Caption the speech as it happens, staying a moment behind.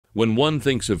When one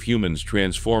thinks of humans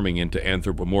transforming into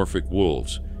anthropomorphic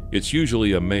wolves, it's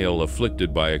usually a male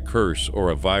afflicted by a curse or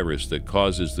a virus that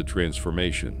causes the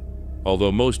transformation.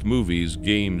 Although most movies,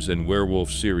 games, and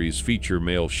werewolf series feature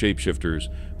male shapeshifters,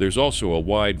 there's also a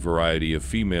wide variety of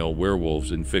female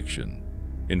werewolves in fiction.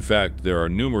 In fact, there are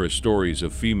numerous stories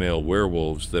of female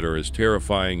werewolves that are as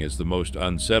terrifying as the most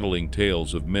unsettling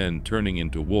tales of men turning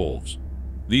into wolves.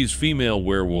 These female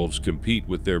werewolves compete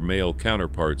with their male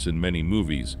counterparts in many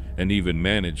movies and even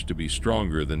manage to be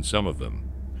stronger than some of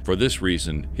them. For this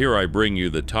reason, here I bring you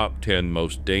the top 10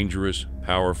 most dangerous,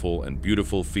 powerful, and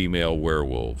beautiful female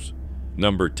werewolves.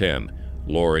 Number 10.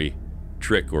 Laurie,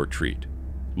 Trick or Treat.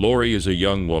 Laurie is a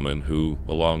young woman who,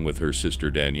 along with her sister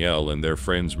Danielle and their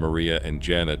friends Maria and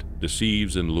Janet,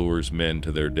 deceives and lures men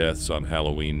to their deaths on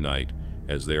Halloween night,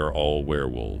 as they are all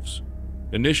werewolves.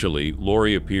 Initially,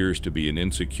 Laurie appears to be an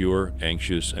insecure,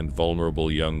 anxious, and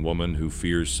vulnerable young woman who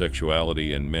fears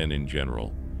sexuality and men in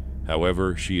general.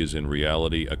 However, she is in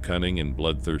reality a cunning and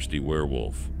bloodthirsty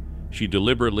werewolf. She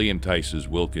deliberately entices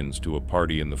Wilkins to a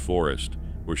party in the forest,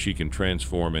 where she can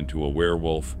transform into a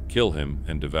werewolf, kill him,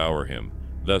 and devour him,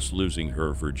 thus losing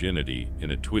her virginity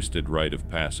in a twisted rite of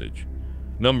passage.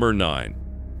 Number 9.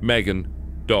 Megan,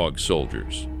 Dog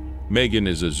Soldiers. Megan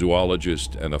is a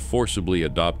zoologist and a forcibly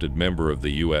adopted member of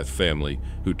the UF family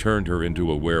who turned her into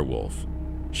a werewolf.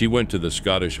 She went to the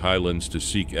Scottish Highlands to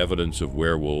seek evidence of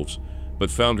werewolves,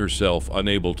 but found herself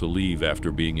unable to leave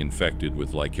after being infected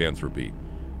with lycanthropy.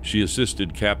 She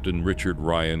assisted Captain Richard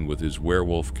Ryan with his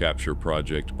werewolf capture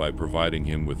project by providing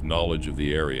him with knowledge of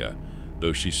the area,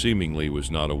 though she seemingly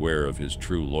was not aware of his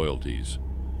true loyalties.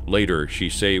 Later, she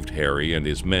saved Harry and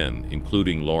his men,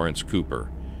 including Lawrence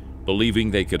Cooper. Believing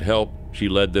they could help, she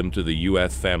led them to the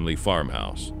UF family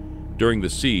farmhouse. During the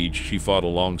siege, she fought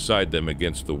alongside them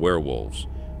against the werewolves.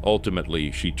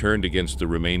 Ultimately, she turned against the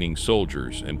remaining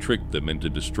soldiers and tricked them into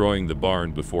destroying the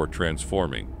barn before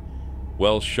transforming.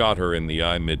 Wells shot her in the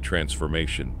eye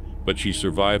mid-transformation, but she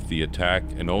survived the attack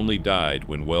and only died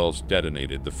when Wells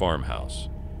detonated the farmhouse.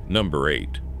 Number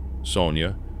 8.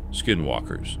 Sonya,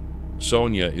 Skinwalkers.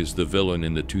 Sonya is the villain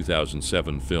in the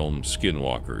 2007 film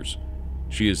Skinwalkers.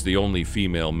 She is the only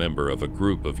female member of a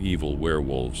group of evil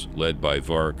werewolves led by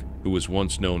Vark, who was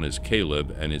once known as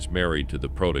Caleb and is married to the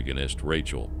protagonist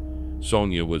Rachel.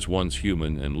 Sonya was once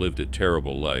human and lived a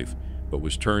terrible life, but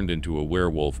was turned into a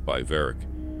werewolf by Vark.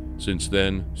 Since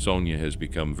then, Sonya has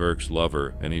become Vark's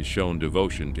lover and has shown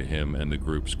devotion to him and the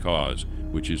group's cause,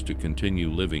 which is to continue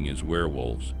living as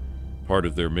werewolves. Part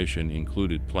of their mission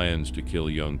included plans to kill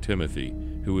young Timothy,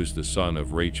 who is the son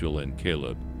of Rachel and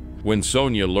Caleb. When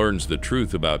Sonya learns the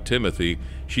truth about Timothy,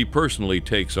 she personally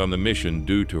takes on the mission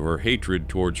due to her hatred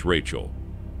towards Rachel.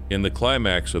 In the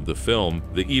climax of the film,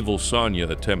 the evil Sonya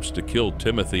attempts to kill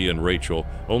Timothy and Rachel,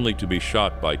 only to be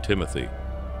shot by Timothy.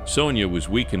 Sonya was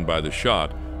weakened by the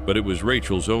shot, but it was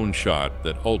Rachel's own shot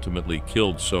that ultimately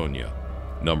killed Sonya.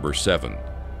 Number 7.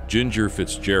 Ginger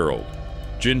Fitzgerald,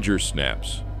 Ginger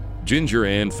Snaps. Ginger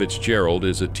Ann Fitzgerald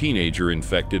is a teenager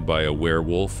infected by a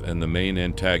werewolf and the main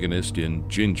antagonist in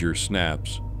Ginger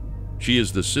Snaps. She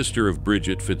is the sister of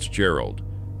Bridget Fitzgerald.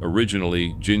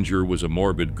 Originally, Ginger was a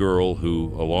morbid girl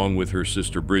who, along with her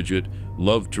sister Bridget,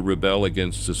 loved to rebel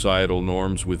against societal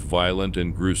norms with violent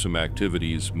and gruesome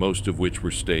activities, most of which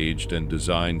were staged and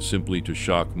designed simply to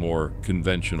shock more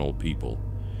conventional people.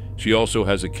 She also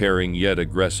has a caring yet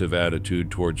aggressive attitude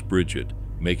towards Bridget,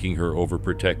 making her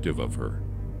overprotective of her.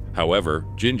 However,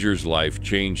 Ginger's life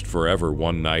changed forever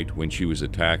one night when she was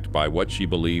attacked by what she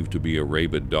believed to be a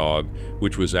rabid dog,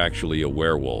 which was actually a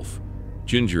werewolf.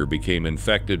 Ginger became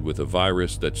infected with a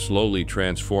virus that slowly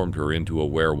transformed her into a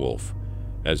werewolf.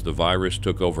 As the virus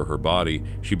took over her body,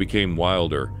 she became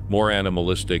wilder, more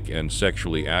animalistic, and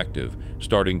sexually active,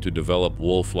 starting to develop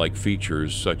wolf-like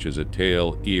features such as a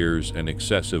tail, ears, and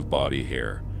excessive body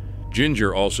hair.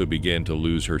 Ginger also began to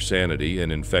lose her sanity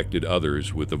and infected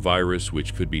others with the virus,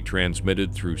 which could be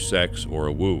transmitted through sex or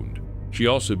a wound. She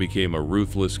also became a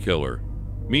ruthless killer.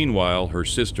 Meanwhile, her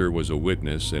sister was a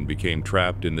witness and became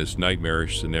trapped in this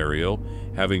nightmarish scenario,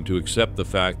 having to accept the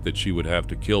fact that she would have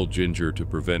to kill Ginger to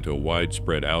prevent a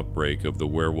widespread outbreak of the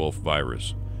werewolf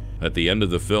virus. At the end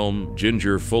of the film,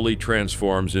 Ginger fully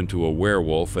transforms into a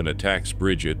werewolf and attacks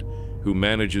Bridget, who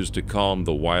manages to calm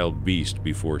the wild beast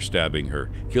before stabbing her,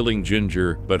 killing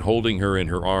Ginger but holding her in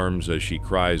her arms as she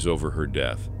cries over her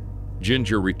death.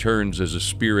 Ginger returns as a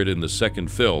spirit in the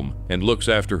second film and looks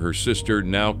after her sister,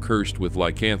 now cursed with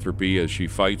lycanthropy, as she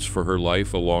fights for her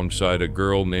life alongside a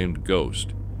girl named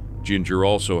Ghost. Ginger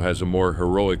also has a more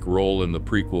heroic role in the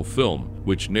prequel film,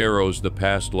 which narrows the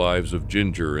past lives of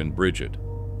Ginger and Bridget.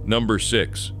 Number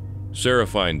 6.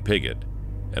 Seraphine Pigott.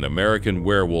 an American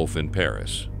werewolf in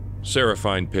Paris.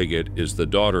 Seraphine Piggott is the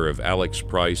daughter of Alex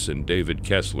Price and David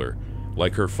Kessler.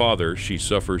 Like her father, she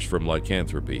suffers from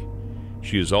lycanthropy.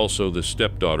 She is also the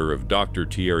stepdaughter of Dr.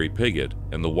 Thierry Piggott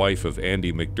and the wife of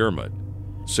Andy McDermott.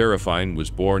 Seraphine was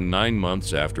born 9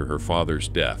 months after her father's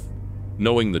death.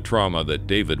 Knowing the trauma that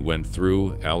David went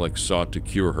through, Alex sought to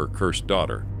cure her cursed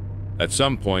daughter. At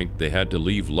some point, they had to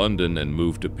leave London and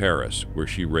move to Paris, where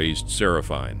she raised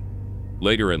Seraphine.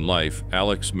 Later in life,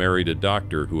 Alex married a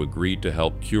doctor who agreed to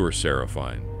help cure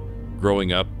Seraphine.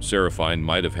 Growing up, Seraphine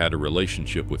might have had a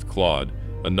relationship with Claude,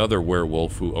 another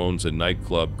werewolf who owns a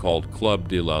nightclub called Club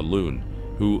de la Lune,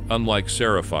 who, unlike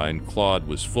Seraphine, Claude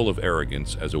was full of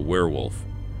arrogance as a werewolf.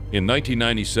 In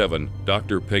 1997,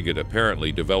 Dr. Piggott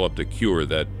apparently developed a cure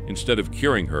that, instead of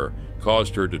curing her,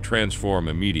 caused her to transform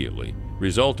immediately,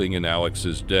 resulting in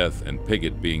Alex's death and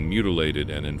Piggott being mutilated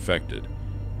and infected.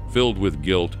 Filled with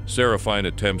guilt, Seraphine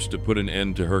attempts to put an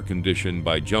end to her condition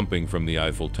by jumping from the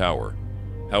Eiffel Tower.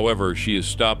 However, she is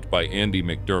stopped by Andy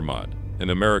McDermott, an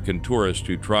American tourist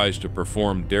who tries to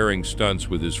perform daring stunts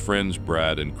with his friends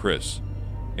Brad and Chris.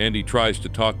 Andy tries to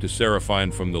talk to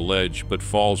Seraphine from the ledge but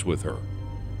falls with her.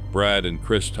 Brad and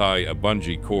Chris tie a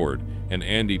bungee cord, and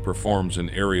Andy performs an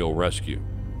aerial rescue.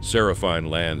 Seraphine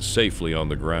lands safely on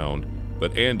the ground,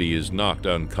 but Andy is knocked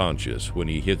unconscious when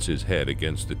he hits his head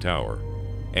against the tower.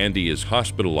 Andy is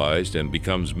hospitalized and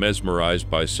becomes mesmerized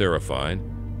by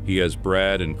Seraphine. He has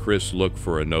Brad and Chris look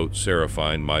for a note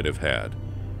Seraphine might have had.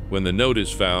 When the note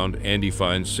is found, Andy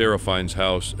finds Seraphine's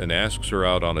house and asks her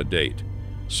out on a date.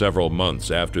 Several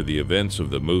months after the events of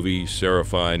the movie,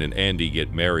 Seraphine and Andy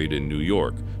get married in New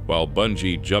York, while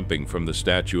bungee jumping from the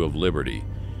Statue of Liberty.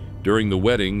 During the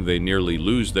wedding, they nearly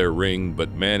lose their ring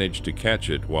but manage to catch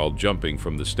it while jumping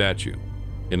from the statue.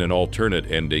 In an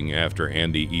alternate ending, after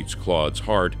Andy eats Claude's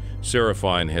heart,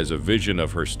 Seraphine has a vision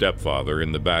of her stepfather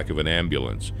in the back of an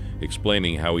ambulance,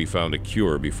 explaining how he found a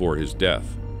cure before his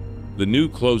death. The new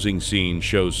closing scene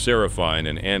shows Seraphine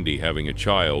and Andy having a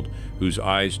child whose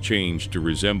eyes change to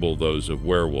resemble those of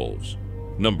werewolves.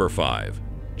 Number 5.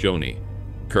 Joni.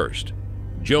 Cursed.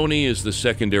 Joni is the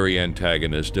secondary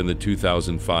antagonist in the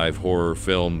 2005 horror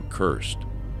film Cursed.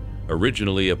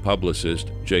 Originally a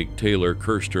publicist, Jake Taylor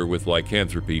cursed her with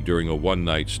lycanthropy during a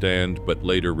one-night stand, but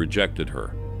later rejected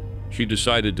her. She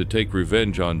decided to take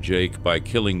revenge on Jake by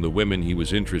killing the women he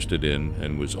was interested in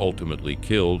and was ultimately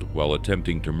killed while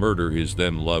attempting to murder his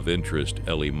then love interest,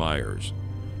 Ellie Myers.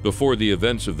 Before the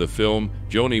events of the film,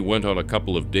 Joni went on a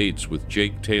couple of dates with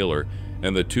Jake Taylor,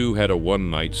 and the two had a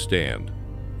one-night stand.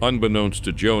 Unbeknownst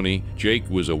to Joni, Jake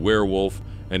was a werewolf,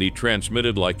 and he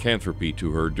transmitted lycanthropy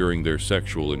to her during their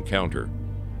sexual encounter.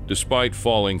 Despite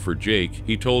falling for Jake,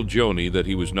 he told Joni that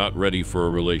he was not ready for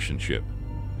a relationship.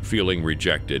 Feeling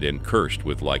rejected and cursed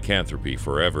with lycanthropy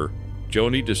forever,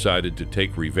 Joni decided to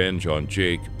take revenge on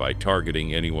Jake by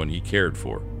targeting anyone he cared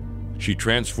for. She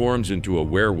transforms into a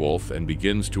werewolf and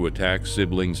begins to attack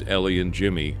siblings Ellie and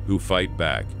Jimmy, who fight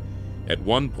back. At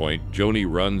one point,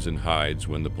 Joni runs and hides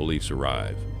when the police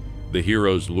arrive. The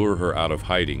heroes lure her out of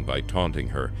hiding by taunting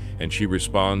her, and she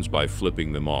responds by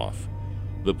flipping them off.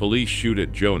 The police shoot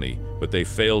at Joni, but they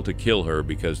fail to kill her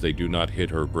because they do not hit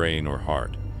her brain or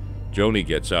heart. Joni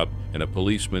gets up, and a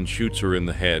policeman shoots her in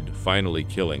the head, finally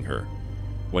killing her.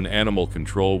 When animal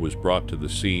control was brought to the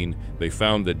scene, they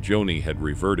found that Joni had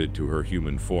reverted to her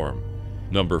human form.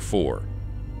 Number 4.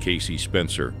 Casey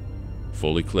Spencer.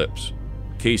 Full Eclipse.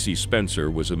 Casey Spencer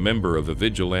was a member of a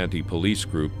vigilante police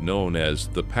group known as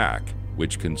The Pack,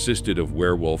 which consisted of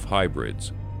werewolf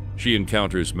hybrids. She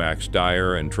encounters Max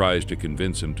Dyer and tries to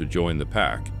convince him to join the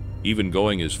Pack, even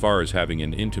going as far as having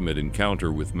an intimate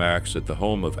encounter with Max at the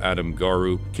home of Adam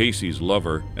Garu, Casey's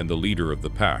lover and the leader of the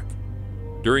Pack.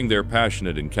 During their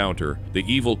passionate encounter, the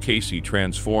evil Casey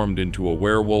transformed into a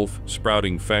werewolf,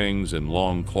 sprouting fangs and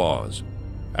long claws.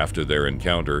 After their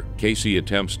encounter, Casey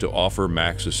attempts to offer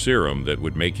Max a serum that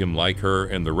would make him like her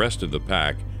and the rest of the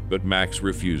Pack, but Max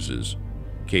refuses.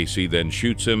 Casey then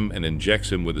shoots him and injects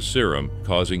him with a serum,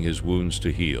 causing his wounds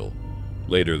to heal.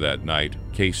 Later that night,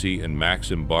 Casey and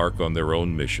Max embark on their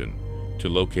own mission to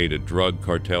locate a drug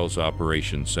cartel's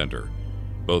operations center.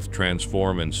 Both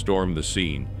transform and storm the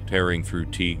scene, tearing through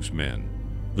Teague's men.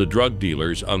 The drug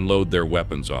dealers unload their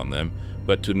weapons on them,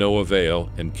 but to no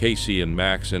avail, and Casey and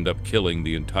Max end up killing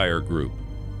the entire group.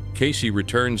 Casey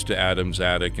returns to Adam's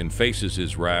attic and faces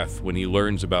his wrath when he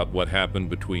learns about what happened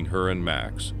between her and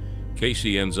Max.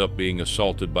 Casey ends up being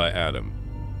assaulted by Adam.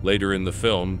 Later in the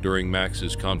film, during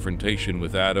Max's confrontation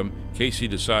with Adam, Casey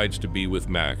decides to be with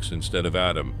Max instead of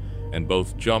Adam, and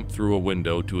both jump through a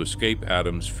window to escape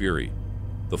Adam's fury.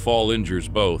 The fall injures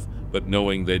both, But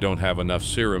knowing they don't have enough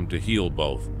serum to heal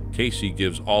both, Casey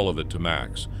gives all of it to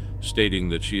Max, stating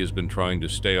that she has been trying to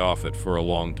stay off it for a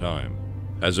long time.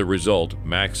 As a result,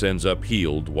 Max ends up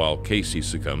healed while Casey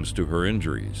succumbs to her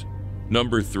injuries.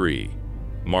 Number 3.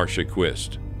 Marcia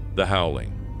Quist, The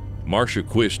Howling. Marcia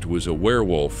Quist was a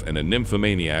werewolf and a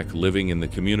nymphomaniac living in the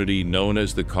community known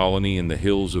as the Colony in the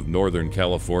hills of Northern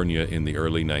California in the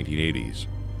early 1980s.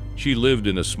 She lived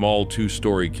in a small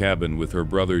 2-story cabin with her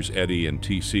brothers Eddie and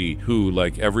TC, who,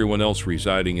 like everyone else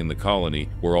residing in the colony,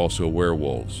 were also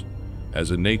werewolves.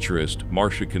 As a naturist,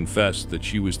 Marcia confessed that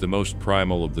she was the most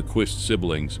primal of the Quist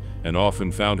siblings and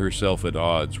often found herself at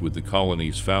odds with the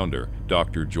colony's founder,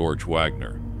 Dr. George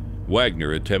Wagner.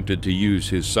 Wagner attempted to use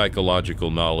his psychological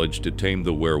knowledge to tame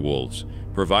the werewolves,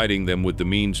 providing them with the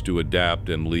means to adapt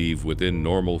and live within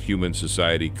normal human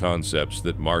society concepts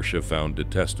that Marcia found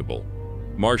detestable.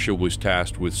 Marcia was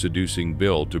tasked with seducing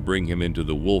Bill to bring him into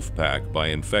the wolf pack by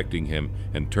infecting him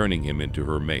and turning him into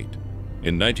her mate.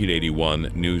 In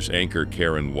 1981, news anchor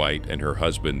Karen White and her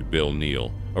husband Bill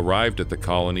Neal arrived at the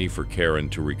colony for Karen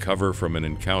to recover from an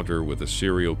encounter with a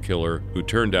serial killer who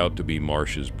turned out to be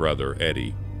Marcia's brother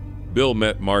Eddie. Bill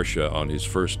met Marcia on his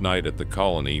first night at the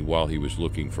colony while he was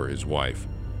looking for his wife.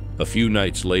 A few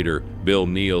nights later, Bill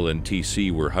Neal and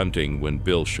TC were hunting when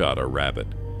Bill shot a rabbit.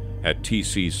 At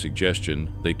TC's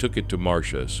suggestion, they took it to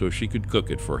Marcia so she could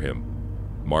cook it for him.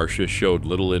 Marcia showed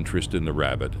little interest in the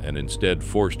rabbit and instead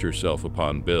forced herself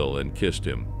upon Bill and kissed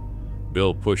him.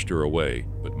 Bill pushed her away,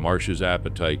 but Marcia's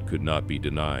appetite could not be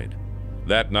denied.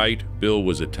 That night, Bill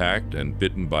was attacked and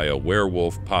bitten by a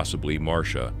werewolf, possibly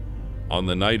Marcia. On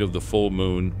the night of the full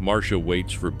moon, Marcia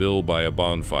waits for Bill by a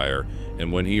bonfire,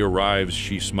 and when he arrives,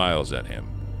 she smiles at him.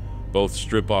 Both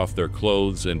strip off their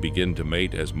clothes and begin to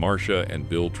mate as Marcia and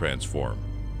Bill transform.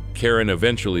 Karen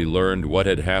eventually learned what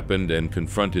had happened and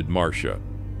confronted Marcia.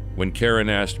 When Karen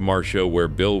asked Marcia where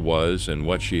Bill was and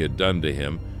what she had done to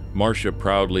him, Marcia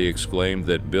proudly exclaimed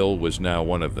that Bill was now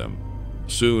one of them.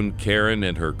 Soon, Karen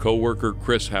and her co-worker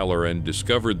Chris Halloran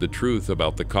discovered the truth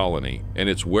about the colony and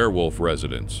its werewolf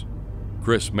residents.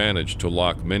 Chris managed to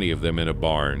lock many of them in a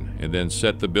barn and then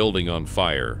set the building on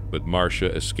fire, but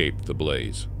Marcia escaped the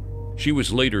blaze. She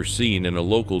was later seen in a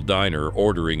local diner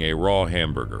ordering a raw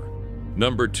hamburger.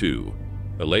 Number 2.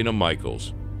 Elena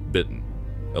Michaels, Bitten.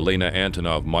 Elena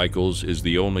Antonov Michaels is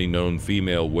the only known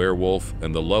female werewolf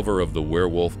and the lover of the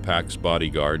werewolf pack's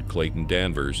bodyguard Clayton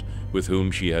Danvers, with whom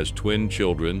she has twin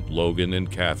children, Logan and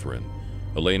Catherine.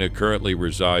 Elena currently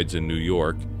resides in New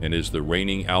York and is the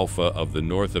reigning alpha of the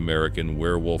North American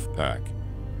werewolf pack.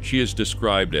 She is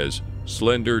described as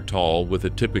slender, tall, with a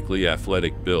typically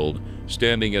athletic build,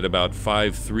 standing at about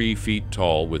 5'3" feet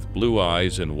tall with blue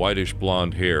eyes and whitish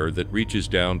blonde hair that reaches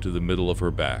down to the middle of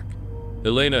her back.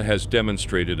 Elena has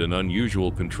demonstrated an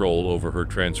unusual control over her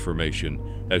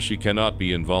transformation, as she cannot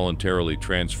be involuntarily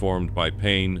transformed by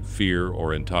pain, fear,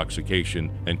 or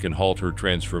intoxication, and can halt her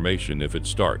transformation if it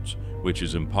starts, which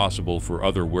is impossible for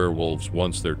other werewolves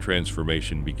once their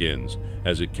transformation begins,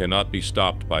 as it cannot be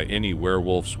stopped by any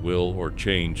werewolf's will or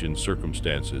change in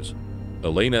circumstances.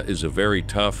 Elena is a very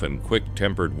tough and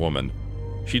quick-tempered woman.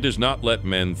 She does not let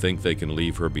men think they can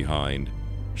leave her behind.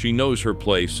 She knows her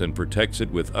place and protects it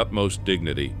with utmost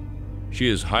dignity. She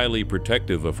is highly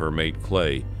protective of her mate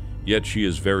Clay, yet she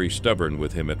is very stubborn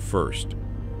with him at first.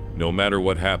 No matter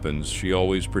what happens, she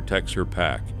always protects her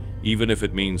pack, even if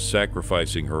it means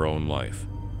sacrificing her own life.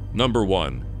 Number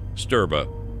 1. Sturba,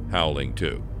 Howling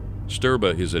 2.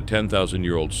 Sturba is a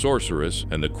 10,000-year-old sorceress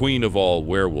and the queen of all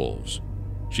werewolves.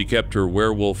 She kept her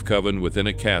werewolf coven within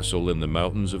a castle in the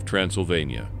mountains of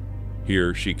Transylvania.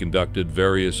 Here, she conducted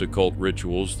various occult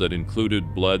rituals that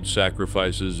included blood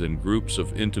sacrifices and groups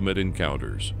of intimate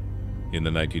encounters. In the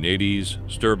 1980s,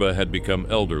 Sturba had become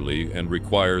elderly and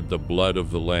required the blood of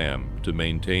the lamb to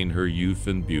maintain her youth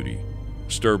and beauty.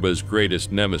 Sturba's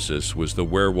greatest nemesis was the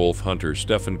werewolf hunter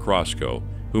Stefan Krosko,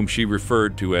 whom she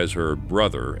referred to as her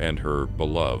brother and her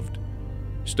beloved.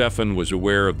 Stefan was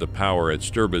aware of the power at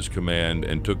Sturba's command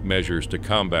and took measures to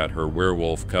combat her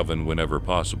werewolf coven whenever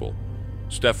possible.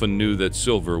 Stefan knew that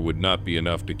silver would not be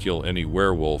enough to kill any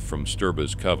werewolf from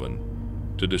Sturba's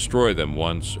coven. To destroy them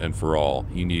once and for all,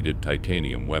 he needed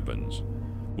titanium weapons.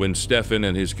 When Stefan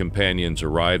and his companions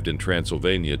arrived in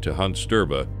Transylvania to hunt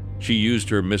Sturba, she used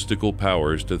her mystical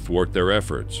powers to thwart their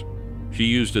efforts. She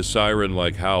used a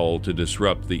siren-like howl to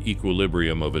disrupt the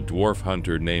equilibrium of a dwarf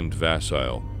hunter named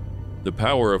Vasile. The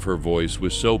power of her voice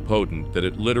was so potent that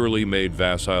it literally made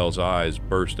Vasile's eyes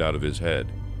burst out of his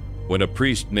head. When a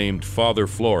priest named Father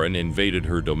Florin invaded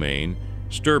her domain,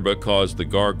 Sturba caused the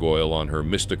gargoyle on her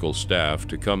mystical staff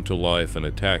to come to life and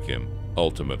attack him,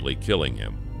 ultimately killing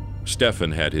him.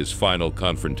 Stefan had his final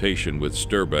confrontation with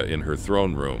Sturba in her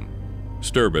throne room.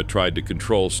 Sturba tried to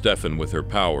control Stefan with her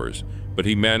powers, but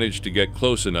he managed to get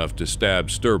close enough to stab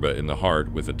Sturba in the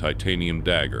heart with a titanium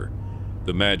dagger.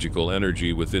 The magical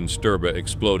energy within Sturba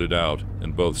exploded out,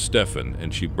 and both Stefan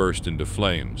and she burst into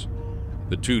flames.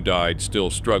 The two died,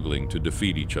 still struggling to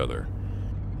defeat each other.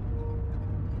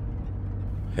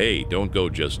 Hey, don't go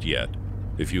just yet.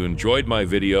 If you enjoyed my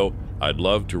video, I'd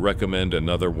love to recommend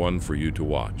another one for you to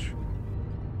watch.